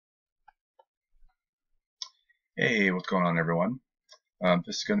Hey, what's going on, everyone?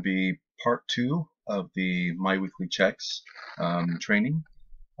 This is going to be part 2 of the My Weekly Checks training.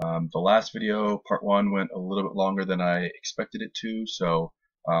 The last video, part 1, went a little bit longer than I expected it to, so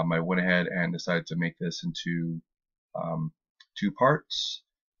I went ahead and decided to make this into 2 parts.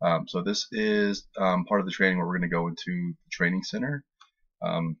 So this is part of the training where we're going to go into the training center.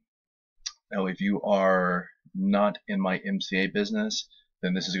 Now, if you are not in my MCA business,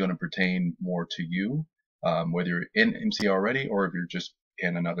 then this is going to pertain more to you. Whether you're in MCA already or if you're just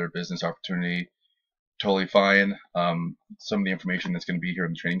in another business opportunity, totally fine. Some of the information that's going to be here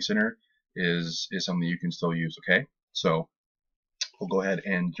in the training center is something you can still use, okay? So we'll go ahead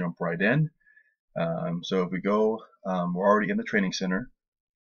and jump right in. So if we go, we're already in the training center.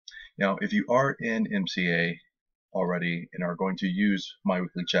 Now, if you are in MCA already and are going to use My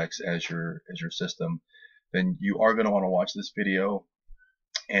Weekly Checks as your system, then you are going to want to watch this video.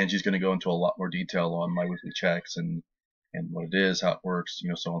 And she's going to go into a lot more detail on My Weekly Checks and what it is, how it works,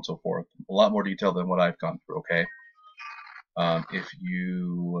 so on and so forth. A lot more detail than what I've gone through, okay? If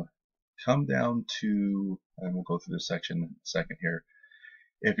you come down to, and we'll go through this section in a second here.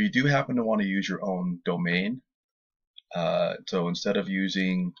 If you do happen to want to use your own domain, so instead of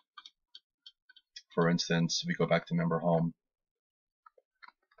using, for instance, if we go back to Member Home,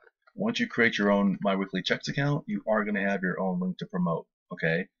 once you create your own My Weekly Checks account, you are going to have your own link to promote.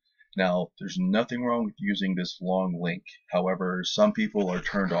 Okay. Now, there's nothing wrong with using this long link. However, some people are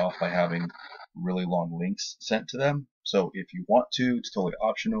turned off by having really long links sent to them. So if you want to, it's totally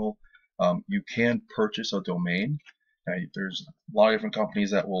optional. You can purchase a domain. There's a lot of different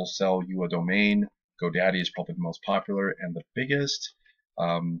companies that will sell you a domain. GoDaddy is probably the most popular and the biggest.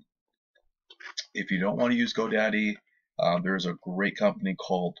 If you don't want to use GoDaddy, there's a great company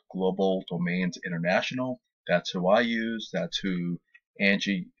called Global Domains International. That's who I use. That's who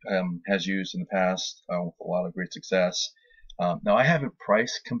Angie has used in the past with a lot of great success. Now, I haven't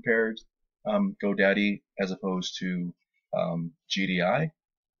price compared GoDaddy as opposed to GDI.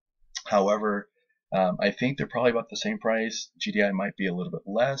 However, I think they're probably about the same price. GDI might be a little bit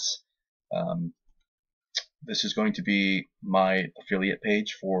less. This is going to be my affiliate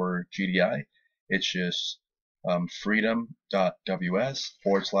page for GDI. It's just freedom.ws/Matt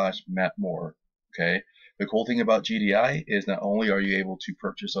Moore. Okay. The cool thing about GDI is not only are you able to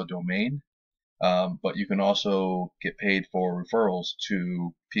purchase a domain, but you can also get paid for referrals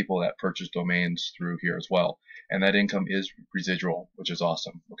to people that purchase domains through here as well. And that income is residual, which is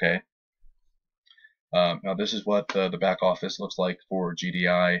awesome. Okay. Now this is what the back office looks like for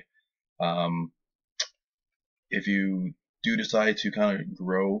GDI. If you do decide to kind of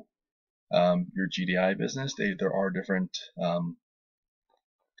grow your GDI business, there are different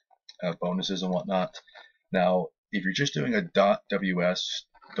bonuses and whatnot. Now, if you're just doing a .ws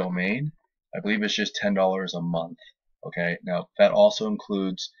domain, I believe it's just $10 a month. Okay. Now that also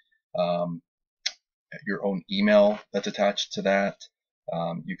includes your own email that's attached to that.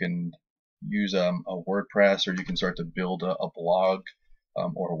 You can use a WordPress, or you can start to build a blog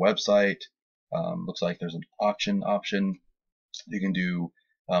or a website. Looks like there's an auction option. You can do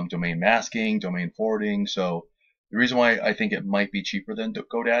domain masking, domain forwarding. So the reason why I think it might be cheaper than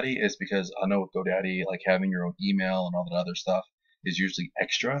GoDaddy is because I know with GoDaddy, like having your own email and all that other stuff is usually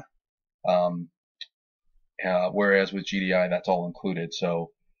extra. Whereas with GDI, that's all included.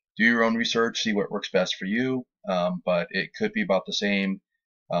 So do your own research, see what works best for you. But it could be about the same,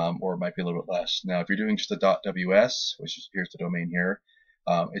 or it might be a little bit less. Now, if you're doing just a .ws, which is, here's the domain here,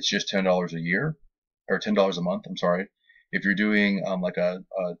 it's just $10 a year, or $10 a month. I'm sorry. If you're doing like a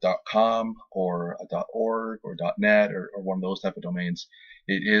 .com or a .org or .net or one of those type of domains,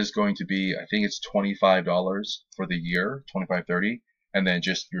 it is going to be, I think it's $25 for the year, $25-30, and then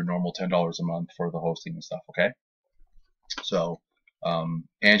just your normal $10 a month for the hosting and stuff. Okay. So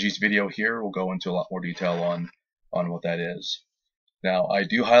Angie's video here will go into a lot more detail on what that is. Now, I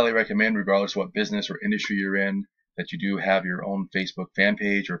do highly recommend, regardless of what business or industry you're in, that you do have your own Facebook fan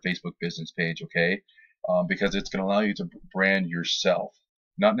page or Facebook business page. Okay. Because it's going to allow you to brand yourself,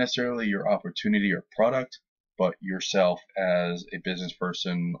 not necessarily your opportunity or product, but yourself as a business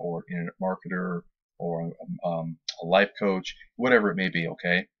person or internet marketer or a life coach, whatever it may be.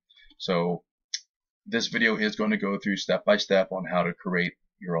 Okay, so this video is going to go through step by step on how to create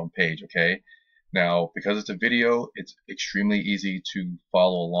your own page. Okay, now because it's a video, it's extremely easy to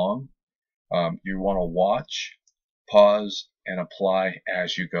follow along. You want to watch, pause, and apply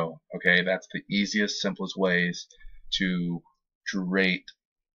as you go. Okay, that's the easiest, simplest ways to create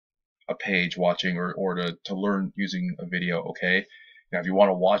a page watching or to learn using a video. Okay, now if you want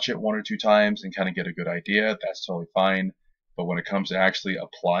to watch it 1 or 2 times and kind of get a good idea, that's totally fine. But when it comes to actually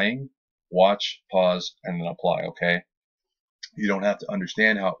applying, watch, pause, and then apply, okay? You don't have to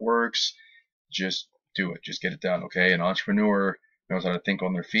understand how it works. Just do it. Just get it done, okay? An entrepreneur knows how to think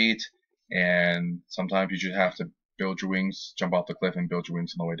on their feet, and sometimes you just have to build your wings, jump off the cliff and build your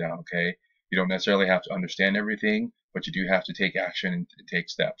wings on the way down, okay? You don't necessarily have to understand everything, but you do have to take action and take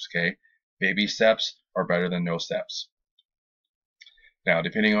steps, okay? Baby steps are better than no steps. Now,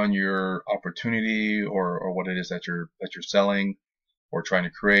 depending on your opportunity or what it is that you're selling or trying to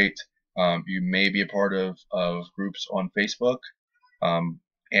create, you may be a part of groups on Facebook.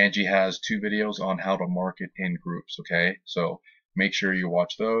 Angie has 2 videos on how to market in groups, okay? So make sure you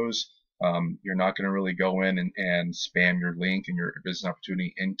watch those. You're not going to really go in and spam your link and your business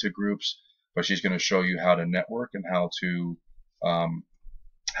opportunity into groups, but she's going to show you how to network and how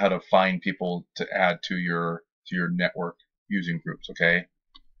to find people to add to your network using groups, okay?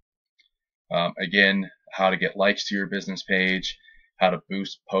 Again, how to get likes to your business page, how to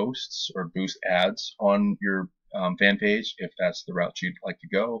boost posts or boost ads on your fan page if that's the route you'd like to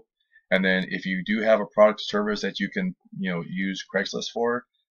go. And then if you do have a product or service that you can use Craigslist for,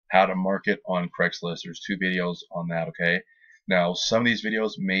 how to market on Craigslist. There's 2 videos on that, okay? Now, some of these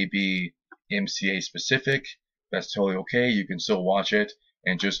videos may be MCA specific. That's totally okay. You can still watch it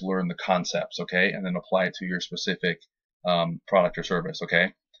and just learn the concepts, okay? And then apply it to your specific product or service,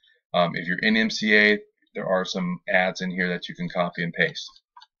 okay? If you're in MCA, there are some ads in here that you can copy and paste.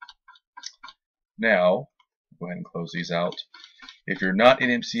 Now, go ahead and close these out. If you're not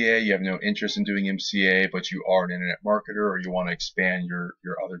in MCA, you have no interest in doing MCA, but you are an internet marketer or you want to expand your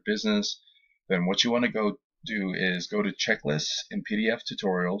other business, then what you want to go do is go to checklists and PDF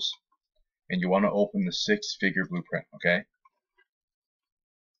tutorials, and you want to open the 6-figure blueprint, okay?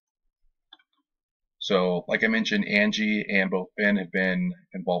 So, like I mentioned, Angie and both Ben have been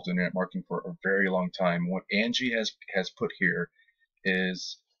involved in internet marketing for a very long time. What Angie has put here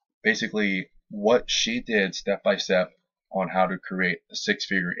is basically what she did step by step on how to create a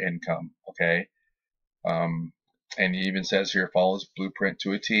 6-figure income, okay? And it even says here, follows blueprint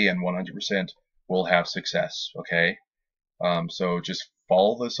to a T and 100% will have success, okay? So just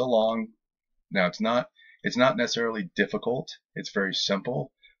follow this along. Now, it's not necessarily difficult. It's very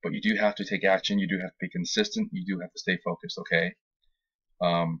simple, but you do have to take action. You do have to be consistent. You do have to stay focused, okay?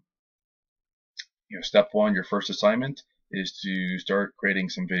 Step 1, your first assignment is to start creating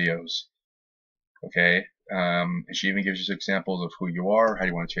some videos, okay? And she even gives you examples of who you are, how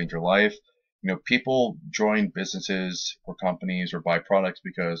you want to change your life. People join businesses or companies or buy products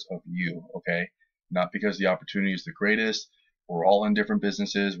because of you, okay? Not because the opportunity is the greatest. We're all in different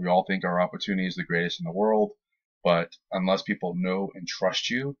businesses. We all think our opportunity is the greatest in the world. But unless people know and trust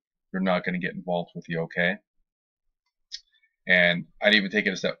you, they're not going to get involved with you, okay? And I'd even take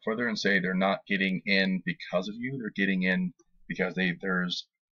it a step further and say they're not getting in because of you. They're getting in because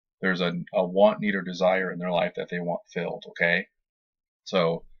there's a want, need, or desire in their life that they want filled, okay?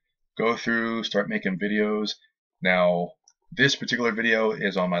 So go through, start making videos. Now, this particular video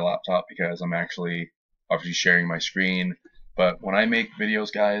is on my laptop because I'm actually obviously sharing my screen. But when I make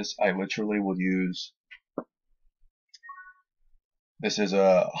videos, guys, I literally will use, this is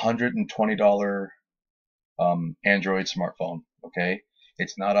a $120 Android smartphone, okay?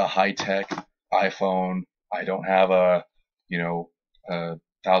 It's not a high-tech iPhone. I don't have a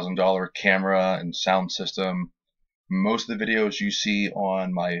 $1,000 camera and sound system. Most of the videos you see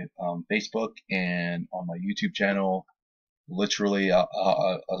on my Facebook and on my YouTube channel, literally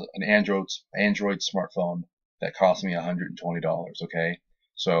an Android smartphone that cost me $120, okay?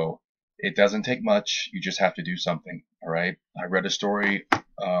 So it doesn't take much. You just have to do something, all right? I read a story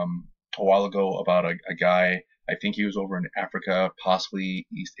a while ago about a guy, I think he was over in Africa, possibly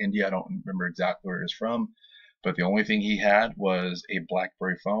East India. I don't remember exactly where he was from, but the only thing he had was a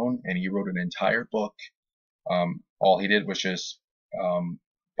BlackBerry phone, and he wrote an entire book. All he did was just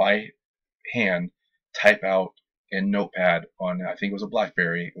by hand type out in Notepad on, I think it was a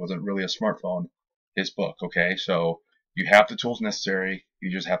BlackBerry, it wasn't really a smartphone, his book, okay? So you have the tools necessary,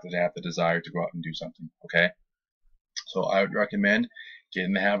 you just have to have the desire to go out and do something, okay? So I would recommend get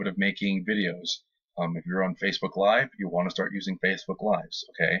in the habit of making videos. If you're on Facebook Live, you want to start using Facebook Lives,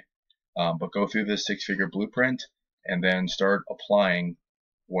 okay? But go through this 6-figure blueprint and then start applying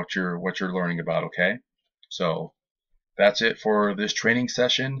what you're learning about, okay? So that's it for this training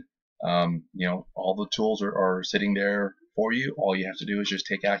session. All the tools are sitting there for you. All you have to do is just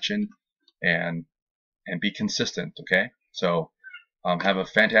take action and be consistent, okay? So have a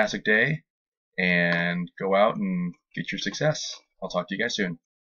fantastic day and go out and get your success. I'll talk to you guys soon.